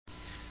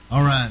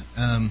All right.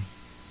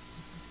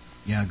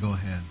 Yeah, go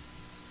ahead.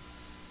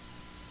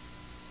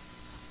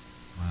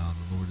 Wow,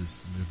 the Lord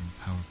is moving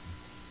powerfully.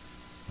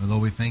 Well,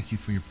 Lord, we thank you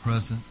for your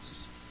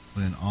presence.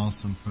 What an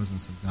awesome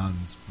presence of God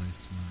in this place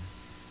tonight.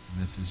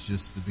 And this is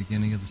just the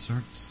beginning of the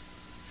service.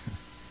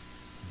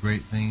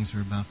 Great things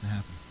are about to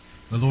happen.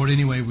 But Lord,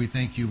 anyway, we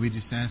thank you. We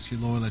just ask you,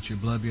 Lord, let your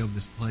blood be over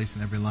this place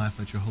and every life.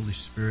 Let your Holy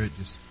Spirit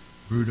just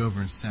brood over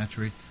and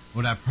saturate.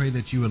 Lord, I pray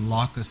that you would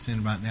lock us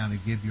in right now to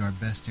give you our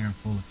best ear and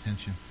full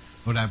attention.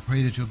 Lord, I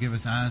pray that you'll give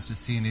us eyes to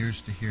see and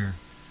ears to hear.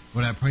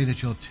 Lord, I pray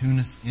that you'll tune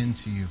us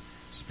into you.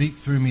 Speak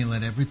through me and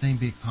let everything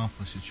be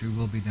accomplished, that your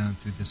will be done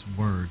through this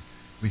word.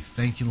 We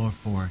thank you, Lord,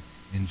 for it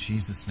in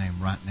Jesus' name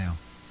right now.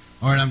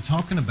 All right, I'm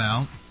talking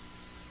about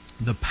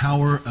the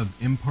power of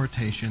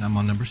impartation. I'm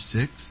on number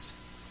 6.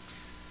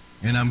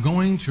 And I'm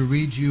going to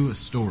read you a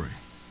story.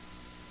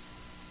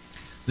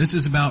 This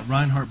is about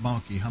Reinhard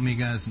Bonnke. How many of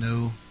you guys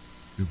know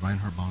who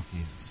Reinhard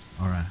Bonnke is?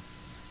 All right.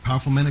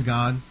 Powerful man of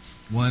God,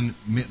 won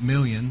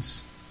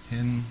millions,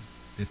 10,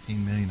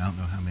 15 million, I don't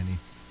know how many,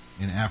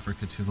 in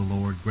Africa to the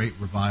Lord. Great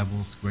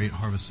revivals, great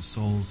harvest of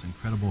souls,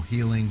 incredible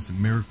healings and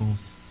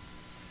miracles.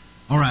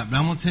 All right, but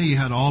I'm going to tell you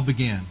how it all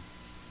began.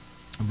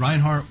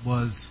 Reinhard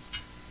was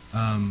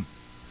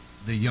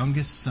the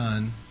youngest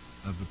son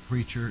of a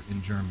preacher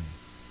in Germany.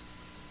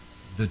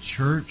 The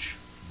church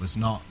was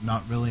not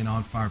really an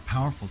on-fire,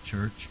 powerful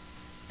church,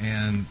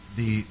 and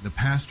the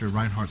pastor,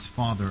 Reinhardt's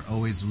father,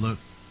 always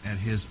looked at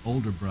his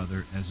older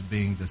brother as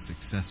being the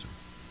successor.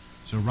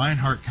 So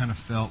Reinhardt kind of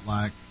felt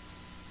like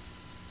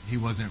he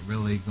wasn't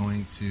really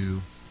going to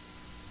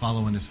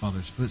follow in his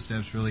father's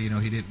footsteps. Really,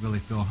 he didn't really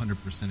feel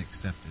 100%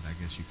 accepted, I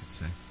guess you could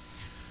say.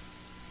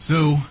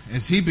 So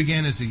as he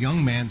began as a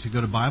young man to go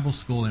to Bible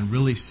school and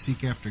really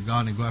seek after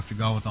God and go after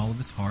God with all of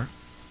his heart,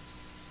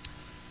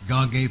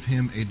 God gave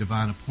him a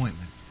divine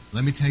appointment.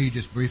 Let me tell you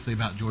just briefly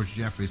about George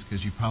Jeffreys,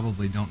 because you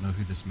probably don't know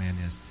who this man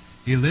is.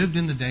 He lived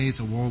in the days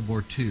of World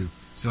War II,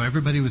 so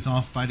everybody was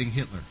off fighting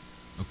Hitler,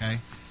 okay?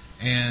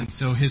 And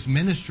so his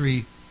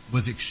ministry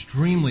was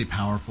extremely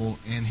powerful,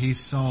 and he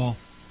saw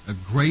a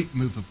great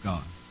move of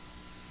God.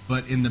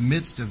 But in the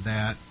midst of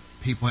that,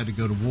 people had to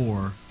go to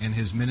war, and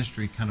his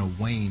ministry kind of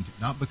waned,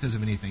 not because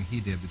of anything he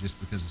did, but just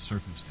because of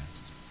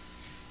circumstances.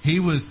 He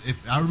was,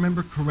 if I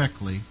remember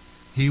correctly,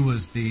 he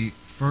was the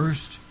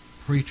first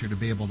preacher to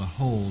be able to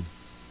hold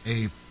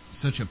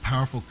such a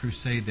powerful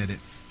crusade that it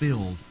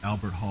filled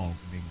Albert Hall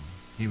in England.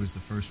 He was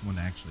the first one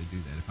to actually do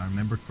that, if I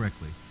remember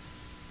correctly.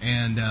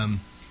 And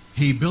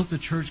he built a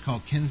church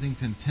called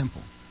Kensington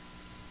Temple.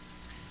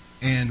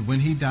 And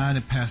when he died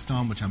and passed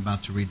on, which I'm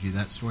about to read you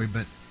that story,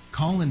 but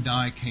Colin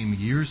Dye came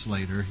years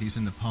later. He's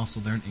an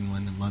apostle there in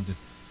England and London.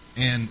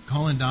 And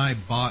Colin Dye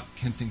bought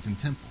Kensington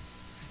Temple.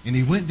 And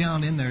he went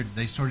down in there,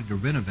 they started to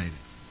renovate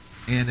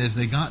it. And as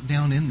they got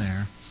down in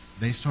there,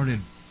 they started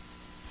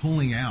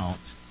pulling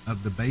out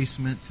of the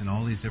basements and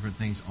all these different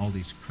things, all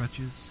these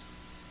crutches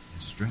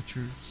and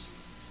stretchers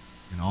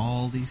and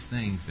all these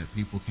things that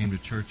people came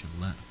to church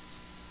and left.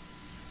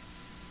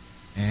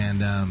 And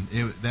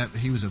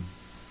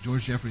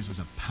George Jeffreys was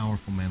a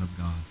powerful man of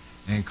God.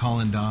 And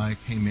Colin Dye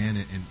came in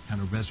and kind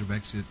of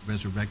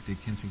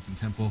resurrected Kensington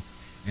Temple,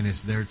 and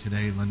it's there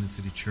today, London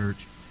City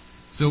Church.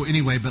 So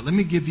anyway, but let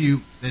me give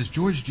you, as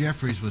George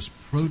Jeffreys was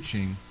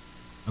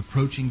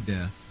approaching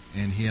death,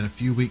 and he had a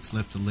few weeks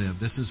left to live,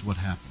 this is what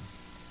happened.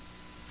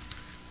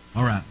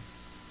 All right.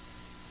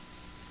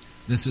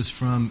 This is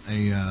from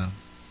a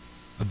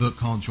book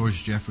called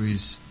George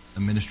Jeffreys, A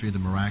Ministry of the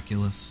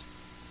Miraculous,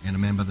 and a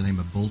man by the name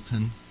of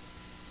Bolton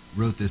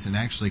wrote this. And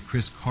actually,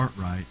 Chris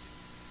Cartwright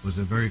was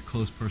a very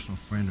close personal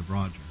friend of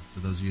Roger.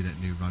 For those of you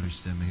that knew Roger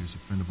Stedman, he was a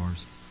friend of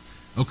ours.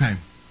 Okay.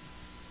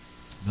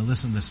 Now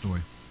listen to this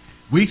story.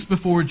 Weeks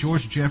before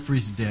George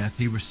Jeffreys' death,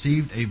 he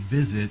received a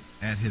visit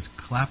at his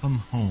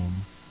Clapham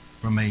home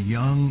from a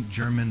young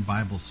German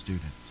Bible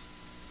student.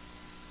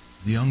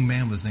 The young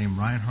man was named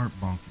Reinhard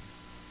Bonnke.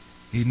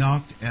 He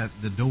knocked at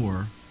the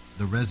door,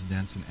 the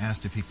residence, and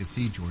asked if he could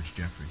see George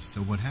Jeffreys.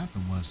 So what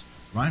happened was,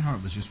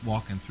 Reinhard was just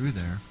walking through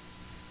there,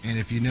 and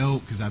if you know,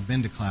 because I've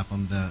been to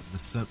Clapham, the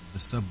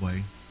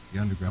subway, the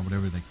underground,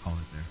 whatever they call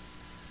it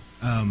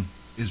there,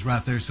 is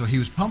right there. So he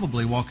was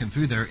probably walking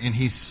through there, and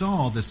he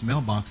saw this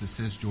mailbox that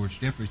says George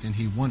Jeffreys, and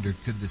he wondered,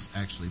 could this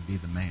actually be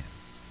the man?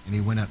 And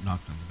he went up and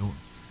knocked on the door.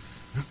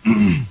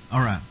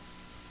 All right.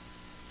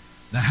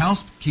 The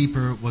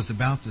housekeeper was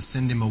about to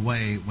send him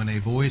away when a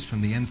voice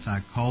from the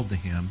inside called to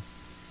him,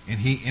 and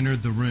he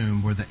entered the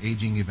room where the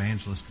aging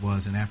evangelist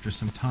was, and after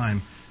some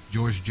time,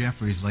 George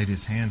Jeffreys laid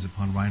his hands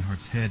upon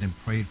Reinhardt's head and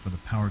prayed for the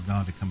power of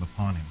God to come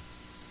upon him.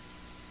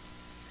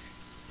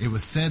 It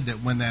was said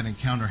that when that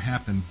encounter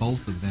happened,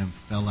 both of them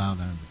fell out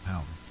under the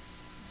power.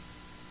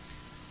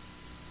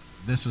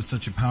 This was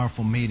such a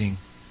powerful meeting.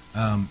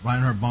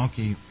 Reinhard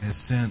Bonnke has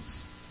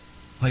since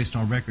placed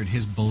on record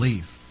his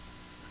belief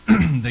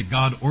that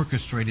God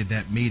orchestrated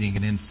that meeting,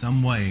 and in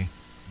some way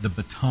the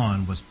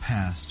baton was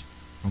passed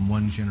from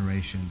one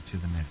generation to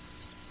the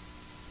next.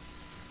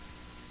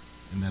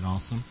 Isn't that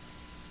awesome?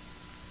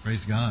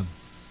 Praise God.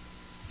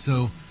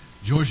 So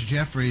George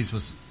Jeffreys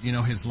was,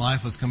 his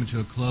life was coming to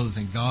a close,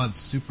 and God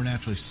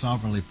supernaturally,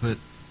 sovereignly put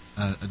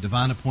a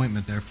divine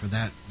appointment there for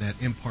that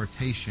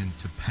impartation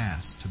to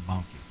pass to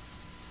Bonnke.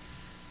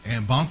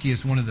 And Bonnke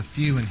is one of the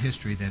few in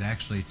history that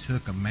actually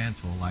took a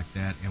mantle like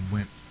that and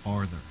went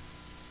farther.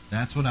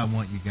 That's what I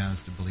want you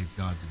guys to believe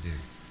God to do,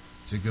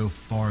 to go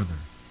farther.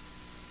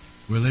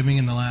 We're living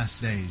in the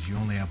last days. You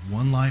only have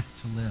one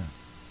life to live.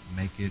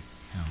 Make it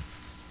count.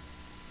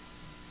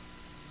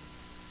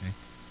 Okay?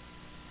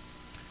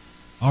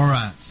 All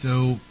right,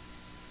 so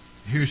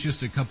here's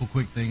just a couple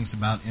quick things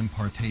about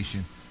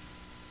impartation.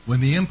 When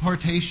the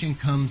impartation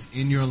comes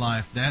in your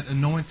life, that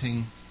anoint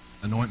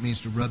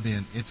means to rub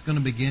in. It's going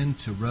to begin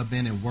to rub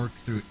in and work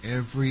through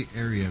every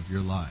area of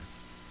your life.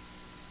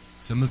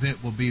 Some of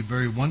it will be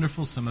very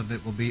wonderful. Some of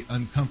it will be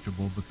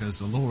uncomfortable because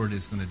the Lord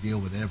is going to deal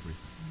with everything.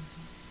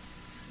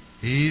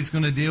 He's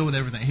going to deal with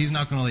everything. He's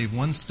not going to leave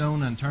one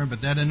stone unturned.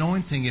 But that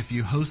anointing, if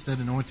you host that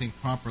anointing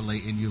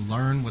properly and you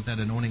learn what that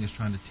anointing is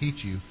trying to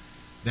teach you,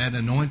 that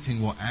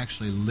anointing will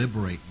actually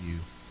liberate you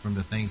from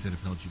the things that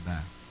have held you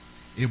back.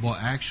 It will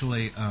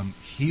actually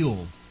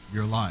heal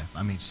your life.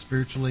 I mean,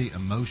 spiritually,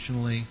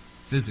 emotionally,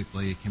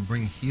 physically, it can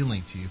bring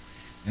healing to you.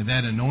 And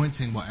that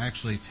anointing will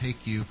actually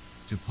take you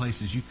to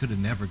places you could have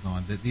never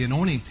gone. The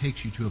anointing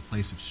takes you to a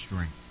place of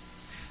strength.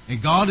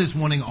 And God is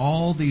wanting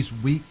all these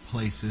weak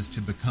places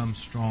to become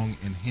strong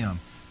in Him.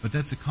 But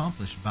that's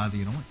accomplished by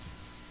the anointing.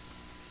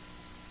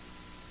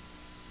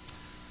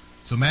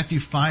 So Matthew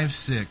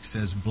 5:6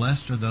 says,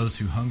 "Blessed are those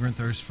who hunger and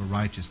thirst for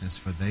righteousness,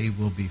 for they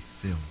will be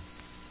filled."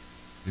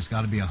 There's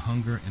got to be a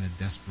hunger and a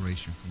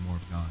desperation for more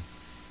of God.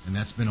 And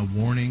that's been a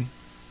warning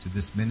to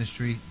this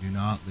ministry. Do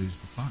not lose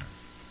the fire.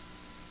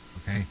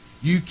 Okay?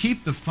 You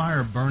keep the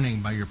fire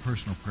burning by your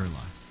personal prayer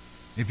life.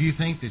 If you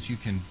think that you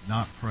can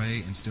not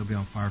pray and still be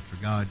on fire for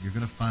God, you're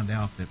going to find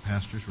out that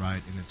Pastor's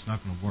right and it's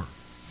not going to work.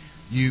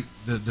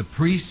 The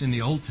priest in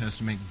the Old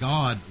Testament,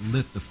 God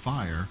lit the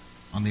fire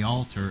on the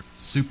altar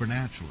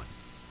supernaturally.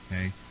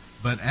 Okay?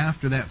 But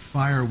after that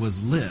fire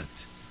was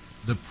lit,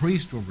 the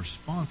priests were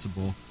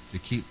responsible to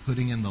keep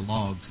putting in the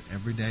logs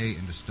every day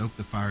and to stoke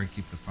the fire and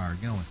keep the fire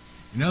going.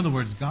 In other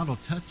words, God will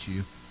touch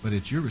you, but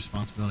it's your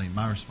responsibility and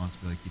my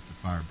responsibility to keep the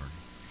fire burning.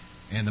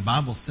 And the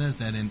Bible says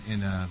that in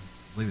I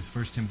believe it's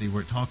 1 Timothy,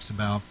 where it talks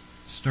about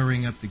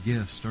stirring up the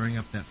gift, stirring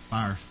up that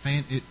fire.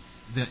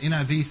 The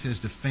NIV says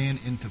to fan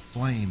into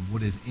flame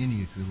what is in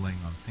you through the laying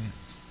on of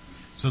hands.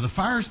 So the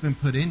fire's been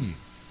put in you.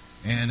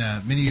 And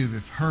many of you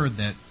have heard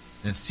that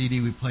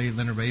CD we played,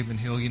 Leonard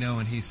Ravenhill,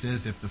 and he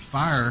says if the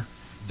fire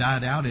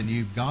died out in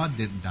you, God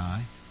didn't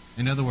die.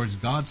 In other words,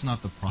 God's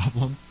not the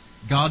problem.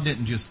 God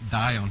didn't just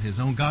die on His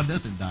own. God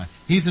doesn't die.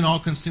 He's an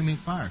all-consuming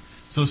fire.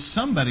 So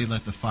somebody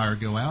let the fire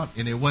go out,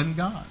 and it wasn't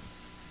God.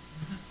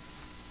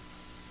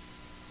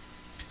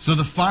 So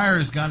the fire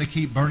has got to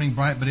keep burning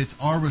bright, but it's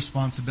our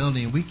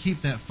responsibility. And we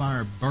keep that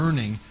fire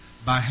burning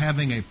by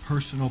having a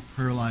personal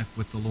prayer life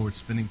with the Lord,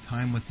 spending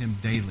time with Him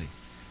daily.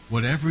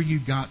 Whatever you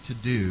got to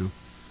do,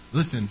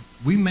 listen,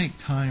 we make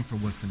time for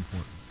what's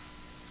important.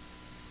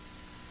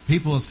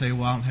 People will say,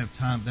 well, I don't have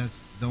time.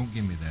 Don't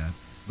give me that.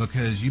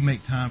 Because you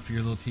make time for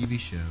your little TV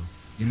show.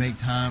 You make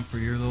time for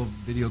your little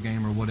video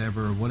game or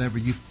whatever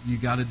you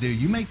got to do.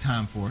 You make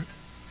time for it.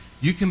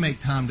 You can make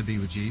time to be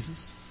with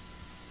Jesus.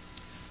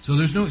 So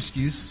there's no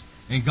excuse.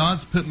 And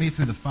God's put me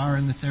through the fire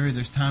in this area.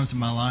 There's times in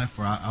my life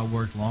where I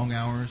worked long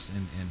hours.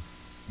 And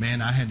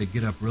man, I had to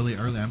get up really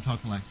early. I'm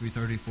talking like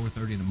 3:30,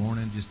 4:30 in the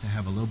morning just to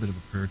have a little bit of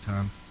a prayer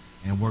time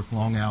and work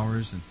long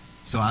hours. And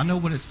so I know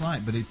what it's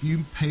like. But if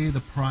you pay the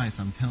price,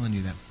 I'm telling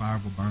you, that fire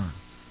will burn.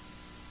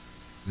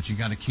 But you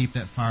got to keep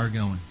that fire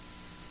going.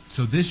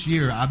 So this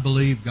year, I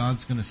believe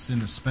God's going to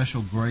send a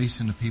special grace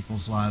into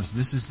people's lives.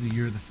 This is the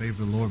year of the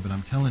favor of the Lord. But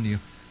I'm telling you,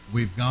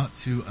 we've got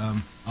to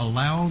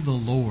allow the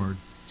Lord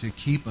to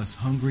keep us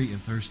hungry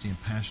and thirsty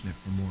and passionate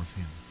for more of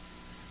Him.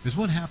 Because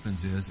what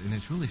happens is, and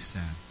it's really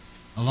sad,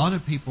 a lot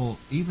of people,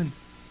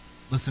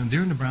 listen,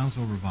 during the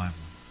Brownsville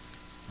revival,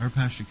 I heard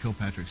Pastor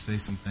Kilpatrick say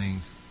some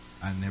things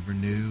I never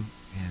knew.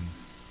 And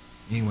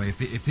anyway,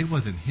 if it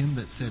wasn't him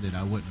that said it,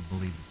 I wouldn't have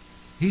believed it.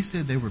 He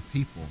said there were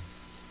people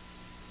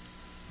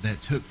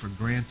that took for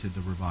granted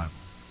the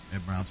revival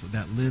at Brownsville,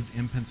 that lived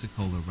in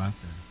Pensacola right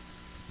there.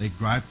 They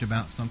griped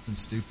about something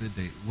stupid,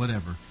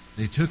 whatever.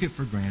 They took it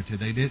for granted.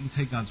 They didn't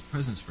take God's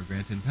presence for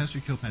granted. And Pastor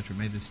Kilpatrick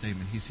made this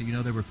statement. He said,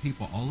 there were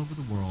people all over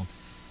the world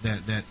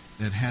that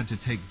had to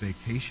take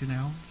vacation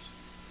hours.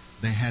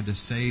 They had to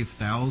save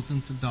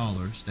thousands of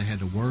dollars. They had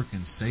to work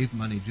and save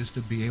money just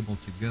to be able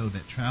to go,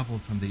 that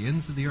traveled from the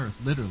ends of the earth,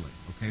 literally,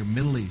 okay,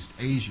 Middle East,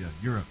 Asia,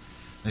 Europe.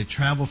 They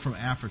traveled from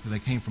Africa. They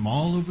came from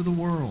all over the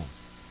world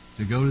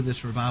to go to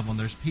this revival. And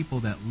there's people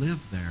that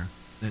lived there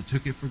that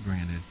took it for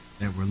granted,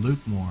 that were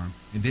lukewarm,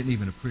 and didn't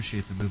even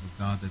appreciate the move of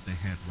God that they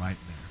had right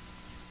there.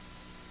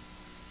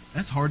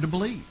 That's hard to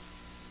believe.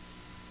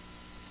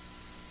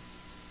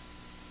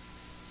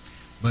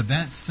 But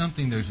that's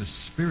something, there's a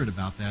spirit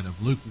about that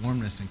of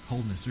lukewarmness and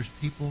coldness. There's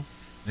people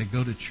that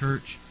go to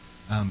church.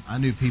 I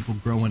knew people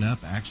growing up,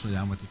 actually, that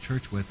I went to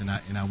church with, and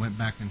I went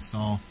back and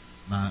saw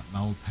my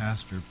old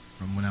pastor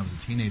from when I was a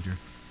teenager.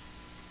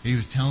 He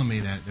was telling me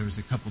that there was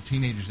a couple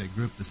teenagers that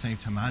grew up the same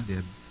time I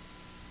did.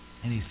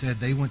 And he said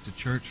they went to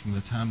church from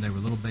the time they were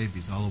little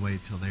babies all the way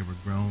till they were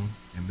grown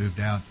and moved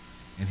out.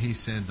 And he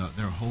said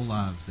their whole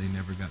lives they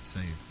never got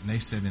saved. And they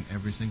said in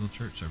every single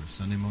church service,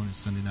 Sunday morning,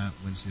 Sunday night,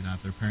 Wednesday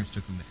night, their parents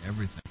took them to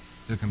everything.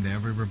 Took them to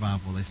every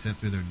revival. They sat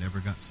through there, never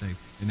got saved.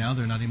 And now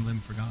they're not even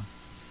living for God.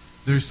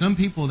 There's some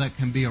people that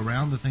can be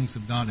around the things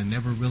of God and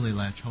never really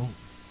latch hold.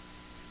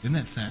 Isn't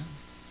that sad?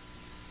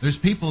 There's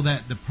people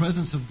that the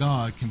presence of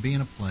God can be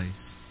in a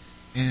place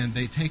and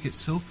they take it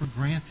so for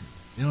granted.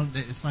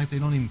 It's like they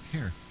don't even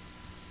care.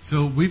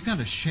 So we've got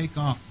to shake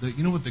off.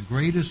 You know what the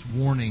greatest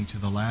warning to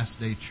the last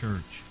day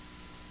church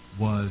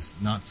was?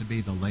 Not to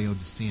be the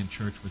Laodicean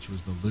church, which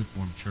was the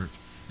lukewarm church.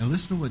 And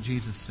listen to what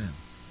Jesus said.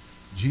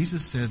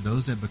 Jesus said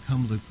those that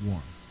become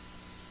lukewarm,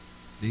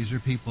 these are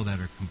people that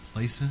are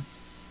complacent.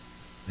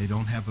 They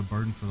don't have a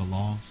burden for the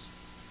lost.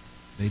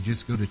 They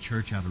just go to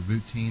church out of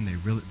routine.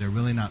 They're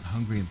really not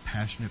hungry and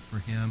passionate for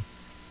Him.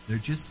 They're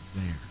just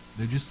there.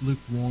 They're just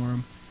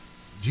lukewarm.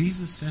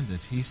 Jesus said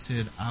this. He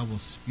said, I will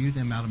spew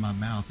them out of my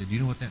mouth. And do you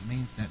know what that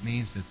means? That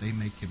means that they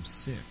make Him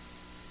sick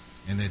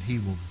and that He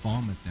will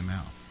vomit them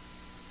out.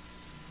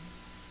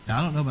 Now,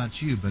 I don't know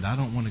about you, but I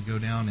don't want to go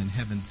down in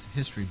heaven's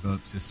history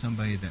books as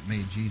somebody that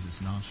made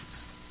Jesus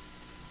nauseous.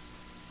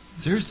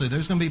 Seriously,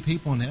 there's going to be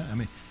people in heaven. I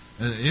mean,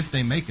 if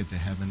they make it to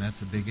heaven,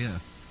 that's a big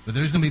if. But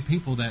there's going to be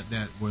people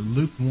that were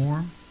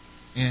lukewarm,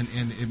 and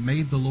it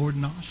made the Lord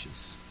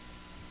nauseous.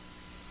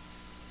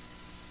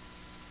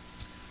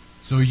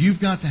 So you've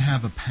got to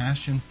have a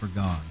passion for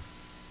God.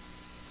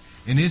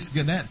 And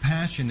that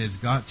passion has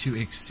got to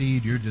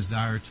exceed your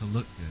desire to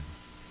look good.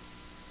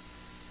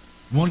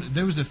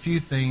 There was a few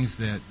things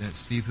that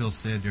Steve Hill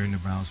said during the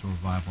Brownsville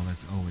revival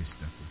that's always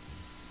stuck with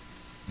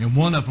me. And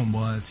one of them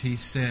was, he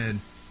said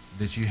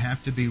that you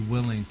have to be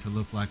willing to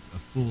look like a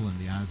fool in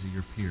the eyes of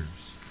your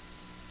peers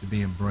to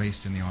be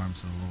embraced in the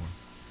arms of the Lord.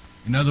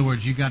 In other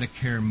words, you got to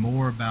care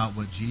more about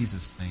what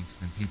Jesus thinks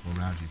than people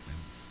around you think.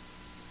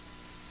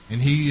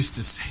 And he used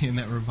to say in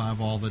that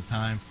revival all the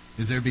time,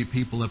 is there'd be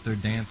people up there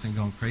dancing,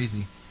 going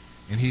crazy.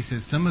 And he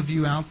said, some of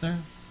you out there,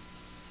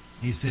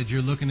 he said,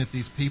 you're looking at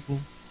these people,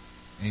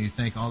 and you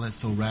think, oh, that's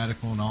so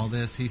radical and all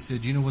this. He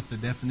said, you know what the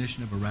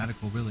definition of a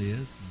radical really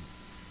is?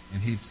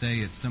 And he'd say,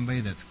 it's somebody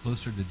that's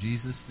closer to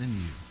Jesus than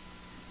you.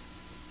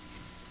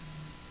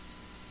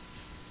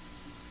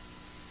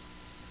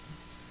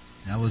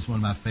 That was one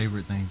of my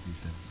favorite things he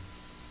said.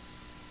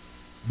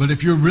 But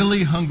if you're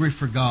really hungry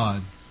for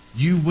God,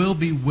 you will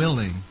be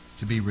willing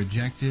to be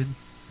rejected,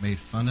 made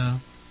fun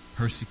of,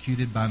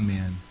 persecuted by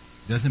men.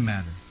 Doesn't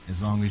matter,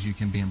 as long as you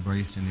can be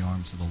embraced in the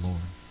arms of the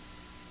Lord.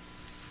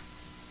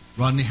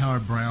 Rodney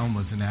Howard Brown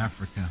was in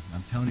Africa.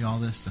 I'm telling you all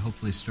this to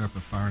hopefully stir up a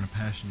fire and a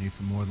passion in you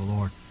for more of the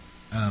Lord.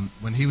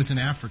 When he was in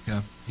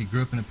Africa, he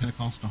grew up in a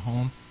Pentecostal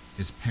home.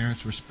 His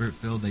parents were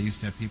Spirit-filled. They used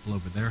to have people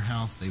over their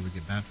house. They would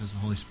get baptized in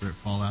the Holy Spirit,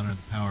 fall out under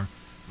the power.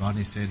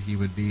 Rodney said he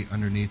would be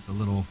underneath the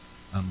little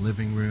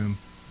living room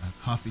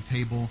coffee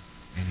table,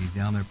 and he's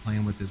down there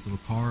playing with his little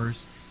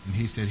cars. And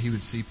he said he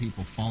would see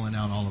people falling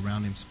out all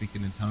around him,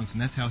 speaking in tongues.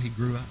 And that's how he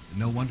grew up. And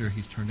no wonder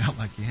he's turned out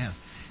like he has.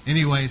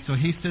 Anyway, so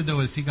he said, though,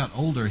 as he got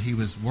older, he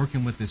was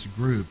working with this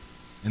group.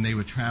 And they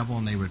would travel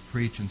and they would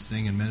preach and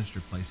sing and minister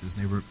places.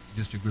 And they were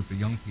just a group of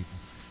young people.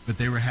 But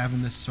they were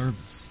having this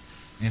service.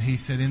 And he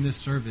said in this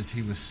service,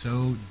 he was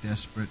so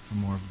desperate for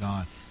more of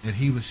God that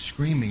he was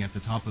screaming at the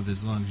top of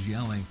his lungs,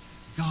 yelling,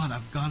 God,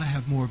 I've got to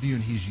have more of you.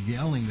 And he's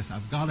yelling this,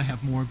 I've got to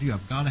have more of you.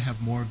 I've got to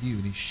have more of you.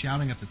 And he's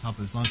shouting at the top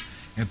of his lungs.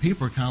 And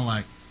people are kind of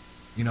like,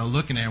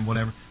 looking at him,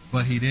 whatever.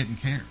 But he didn't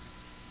care.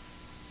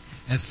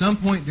 At some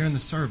point during the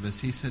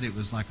service, he said it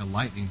was like a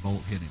lightning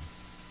bolt hit him.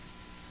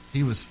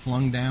 He was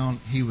flung down.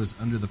 He was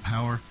under the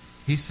power.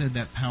 He said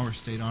that power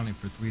stayed on him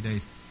for 3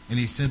 days. And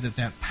he said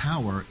that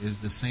power is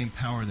the same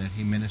power that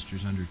he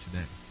ministers under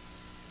today.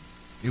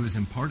 It was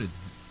imparted to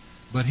him.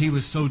 But he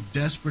was so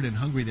desperate and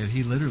hungry that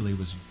he literally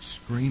was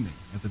screaming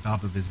at the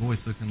top of his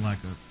voice, looking like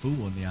a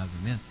fool in the eyes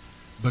of men.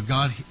 But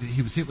God,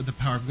 he was hit with the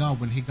power of God.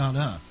 When he got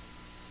up,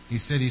 he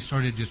said he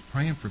started just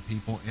praying for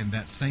people, and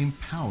that same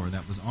power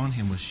that was on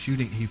him was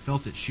shooting. He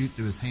felt it shoot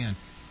through his hand,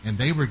 and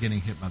they were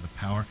getting hit by the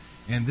power.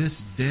 And this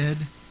dead,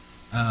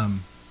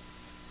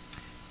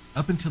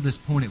 up until this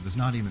point, it was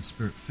not even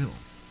Spirit-filled.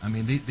 I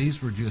mean,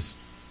 these were just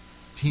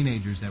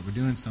teenagers that were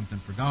doing something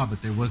for God,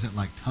 but there wasn't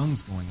like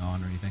tongues going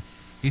on or anything.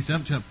 He said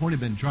up to that point it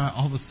had been dry.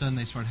 All of a sudden,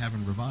 they started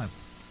having revival.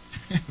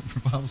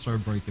 Revival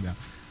started breaking out.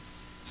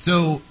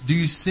 So, do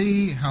you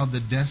see how the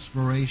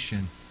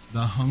desperation, the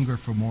hunger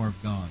for more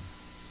of God?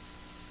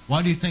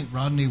 Why do you think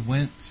Rodney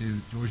went to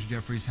George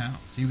Jeffrey's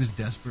house? He was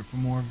desperate for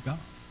more of God,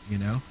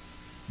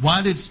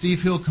 Why did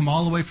Steve Hill come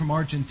all the way from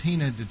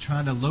Argentina to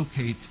try to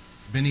locate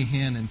Benny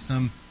Hinn in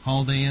some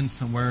Holiday Inn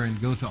somewhere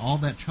and go to all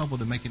that trouble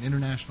to make an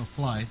international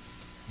flight?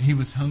 He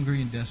was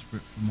hungry and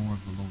desperate for more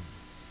of the Lord.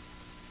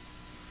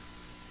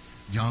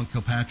 John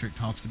Kilpatrick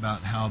talks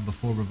about how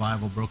before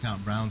revival broke out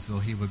in Brownsville,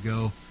 he would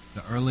go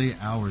the early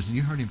hours, and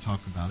you heard him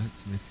talk about it.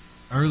 So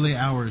early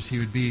hours, he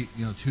would be,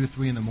 2 or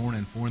 3 in the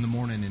morning, 4 in the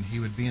morning, and he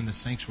would be in the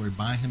sanctuary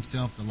by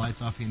himself, the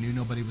lights off. He knew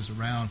nobody was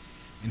around,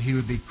 and he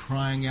would be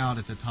crying out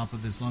at the top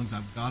of his lungs,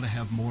 I've got to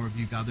have more of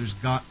you, God. There's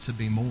got to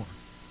be more.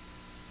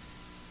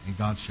 And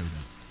God showed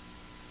up.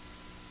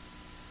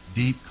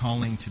 Deep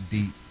calling to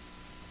deep.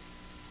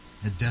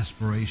 A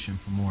desperation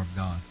for more of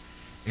God.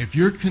 If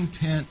you're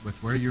content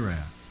with where you're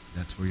at,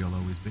 that's where you'll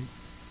always be.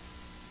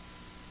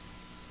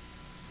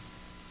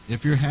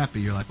 If you're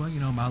happy, you're like, well,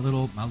 my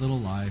little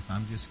life,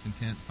 I'm just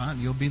content. Fine,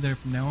 you'll be there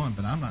from now on,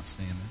 but I'm not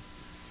staying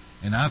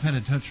there. And I've had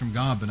a touch from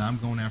God, but I'm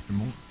going after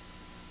more.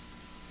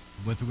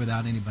 With or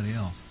without anybody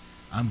else,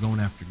 I'm going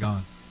after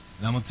God.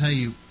 And I'm going to tell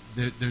you,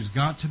 there's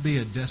got to be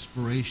a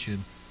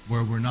desperation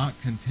where we're not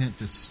content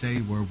to stay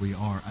where we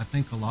are. I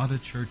think a lot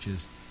of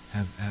churches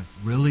have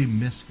really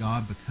missed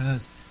God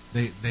because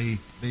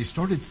they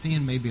started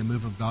seeing maybe a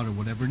move of God or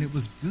whatever, and it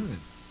was good.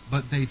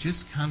 But they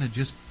just kind of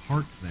just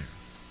parked there.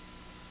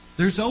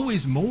 There's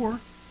always more.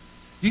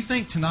 Do you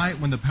think tonight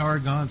when the power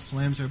of God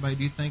slams everybody,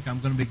 do you think I'm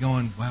going to be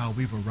going, wow,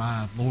 we've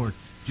arrived, Lord,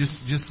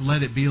 just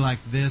let it be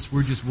like this.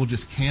 We'll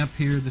just camp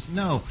here.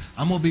 No,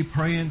 I'm going to be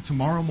praying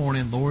tomorrow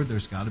morning, Lord,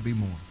 there's got to be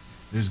more.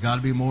 There's got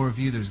to be more of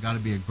you. There's got to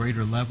be a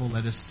greater level.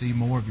 Let us see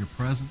more of your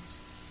presence,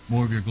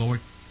 more of your glory.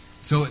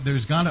 So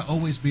there's got to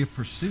always be a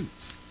pursuit.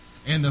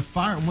 And the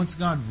fire, once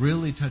God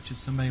really touches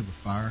somebody with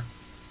fire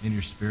in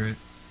your spirit,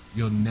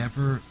 you'll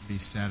never be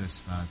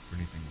satisfied for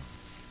anything else.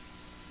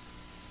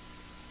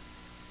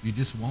 You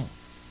just won't.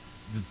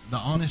 The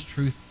honest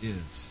truth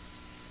is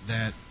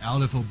that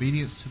out of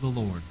obedience to the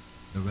Lord,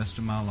 the rest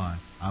of my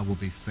life, I will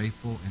be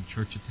faithful in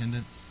church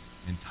attendance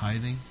and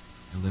tithing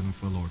and living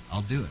for the Lord.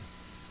 I'll do it.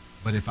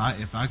 But if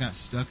I got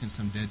stuck in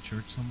some dead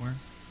church somewhere,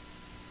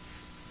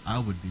 I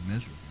would be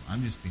miserable.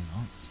 I'm just being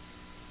honest.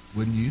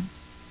 Wouldn't you?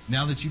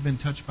 Now that you've been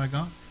touched by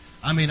God?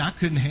 I mean, I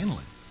couldn't handle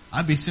it.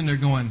 I'd be sitting there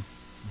going,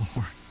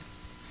 Lord,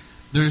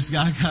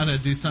 I got to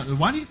do something.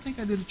 Why do you think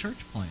I did a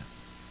church plant?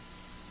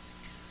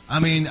 I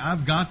mean,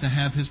 I've got to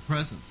have His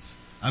presence.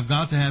 I've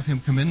got to have Him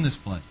come in this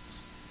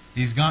place.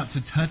 He's got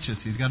to touch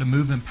us. He's got to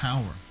move in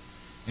power.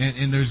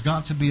 And there's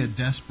got to be a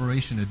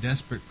desperation, a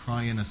desperate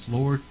cry in us.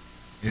 Lord,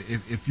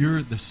 if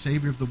you're the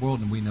Savior of the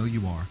world, and we know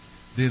you are,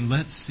 then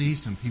let's see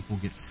some people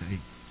get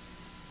saved.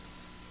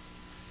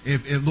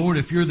 Lord,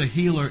 if you're the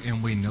healer,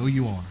 and we know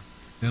you are,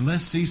 then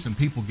let's see some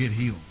people get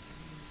healed.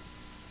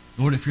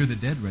 Lord, if you're the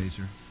dead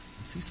raiser,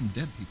 let's see some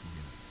dead people get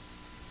it.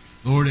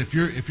 Lord, if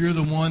you're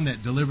the one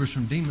that delivers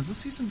from demons, let's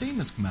see some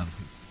demons come out of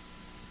people.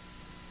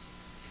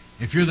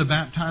 If you're the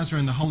baptizer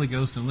in the Holy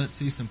Ghost, then let's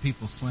see some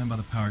people slammed by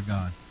the power of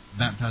God,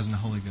 baptized in the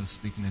Holy Ghost,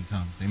 speaking in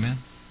tongues. Amen?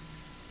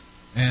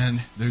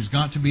 And there's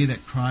got to be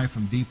that cry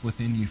from deep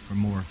within you for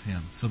more of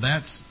Him. So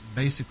that's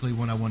basically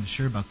what I wanted to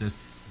share about this.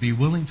 Be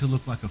willing to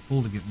look like a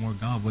fool to get more of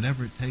God,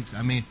 whatever it takes.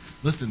 I mean,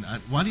 listen,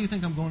 why do you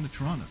think I'm going to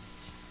Toronto?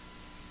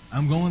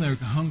 I'm going there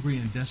hungry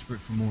and desperate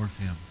for more of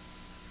Him.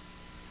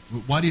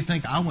 Why do you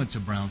think I went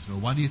to Brownsville?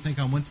 Why do you think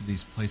I went to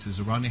these places,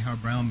 the Rodney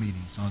Howard Brown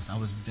meetings? I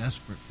was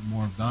desperate for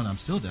more of God. I'm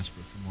still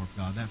desperate for more of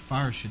God. That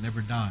fire should never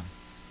die.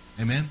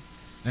 Amen?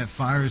 That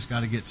fire's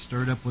got to get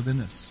stirred up within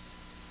us.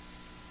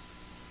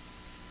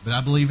 But I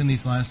believe in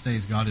these last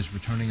days, God is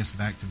returning us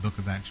back to Book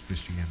of Acts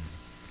Christianity.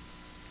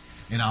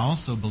 And I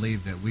also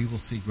believe that we will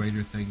see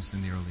greater things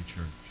than the early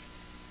church.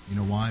 You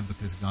know why?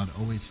 Because God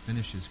always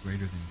finishes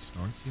greater than He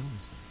starts. He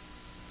always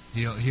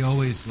does. He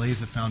always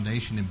lays a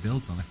foundation and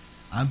builds on it.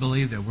 I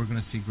believe that we're going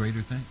to see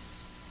greater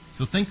things.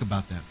 So think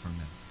about that for a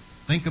minute.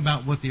 Think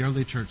about what the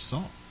early church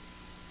saw.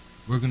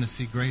 We're going to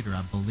see greater.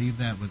 I believe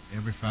that with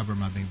every fiber of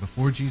my being.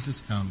 Before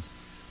Jesus comes,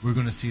 we're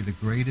going to see the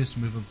greatest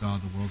move of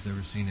God the world's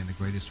ever seen and the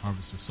greatest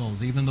harvest of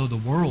souls. Even though the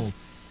world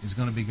is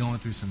going to be going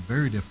through some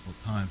very difficult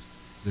times,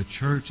 the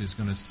church is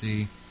going to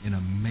see an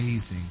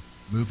amazing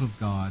move of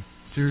God,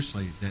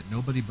 seriously, that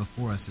nobody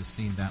before us has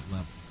seen that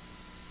level.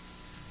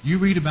 You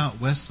read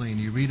about Wesley and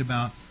you read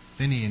about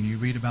Finney and you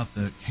read about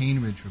the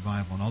Cane Ridge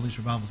revival and all these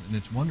revivals, and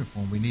it's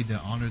wonderful, and we need to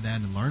honor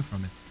that and learn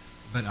from it.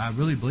 But I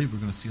really believe we're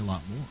going to see a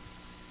lot more.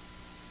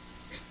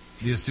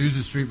 The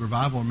Azusa Street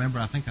revival, remember,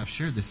 I think I've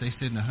shared this. They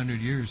said in 100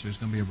 years there's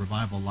going to be a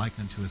revival like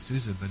unto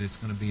Azusa, but it's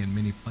going to be in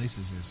many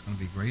places and it's going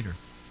to be greater.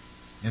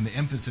 And the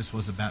emphasis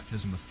was a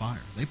baptism of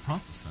fire. They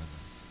prophesied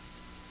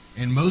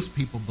that. And most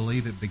people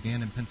believe it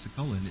began in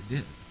Pensacola, and it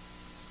did.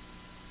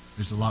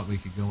 There's a lot we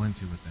could go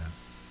into with that.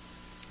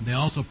 They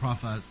also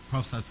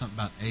prophesied something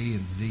about A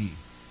and Z.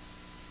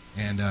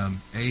 And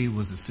A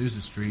was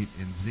Azusa Street,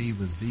 and Z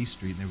was Z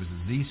Street, and there was a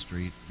Z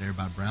Street there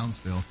by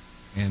Brownsville.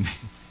 And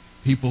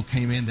people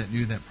came in that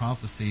knew that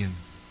prophecy and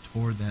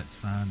tore that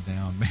sign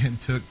down. Man,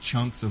 took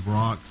chunks of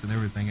rocks and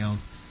everything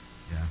else.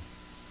 Yeah.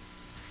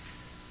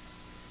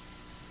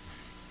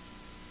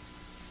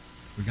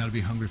 We've got to be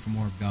hungry for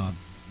more of God.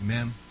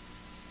 Amen?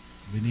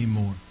 We need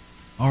more.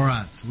 All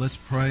right, so let's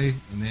pray,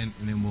 and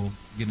then we'll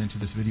get into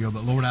this video.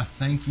 But Lord, I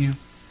thank you.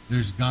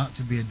 There's got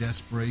to be a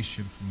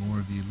desperation for more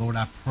of you. Lord,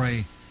 I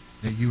pray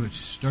that you would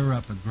stir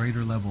up a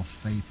greater level of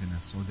faith in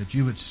us, or that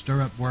you would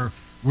stir up where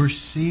we're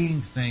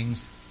seeing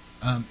things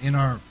in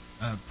our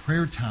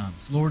prayer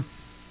times. Lord,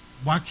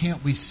 why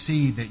can't we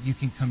see that you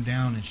can come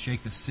down and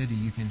shake a city,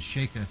 you can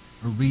shake a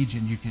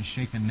region, you can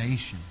shake a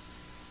nation?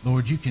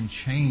 Lord, you can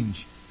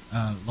change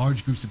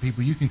large groups of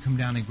people. You can come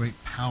down in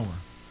great power.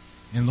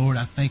 And Lord,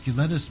 I thank you.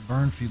 Let us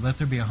burn for you. Let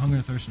there be a hunger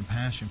and thirst and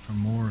passion for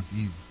more of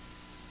you,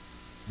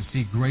 to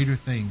see greater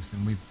things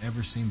than we've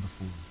ever seen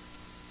before.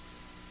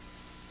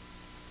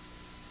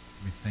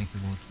 We thank you,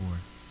 Lord, for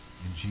it.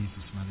 In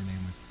Jesus' mighty name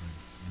we pray.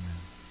 Amen.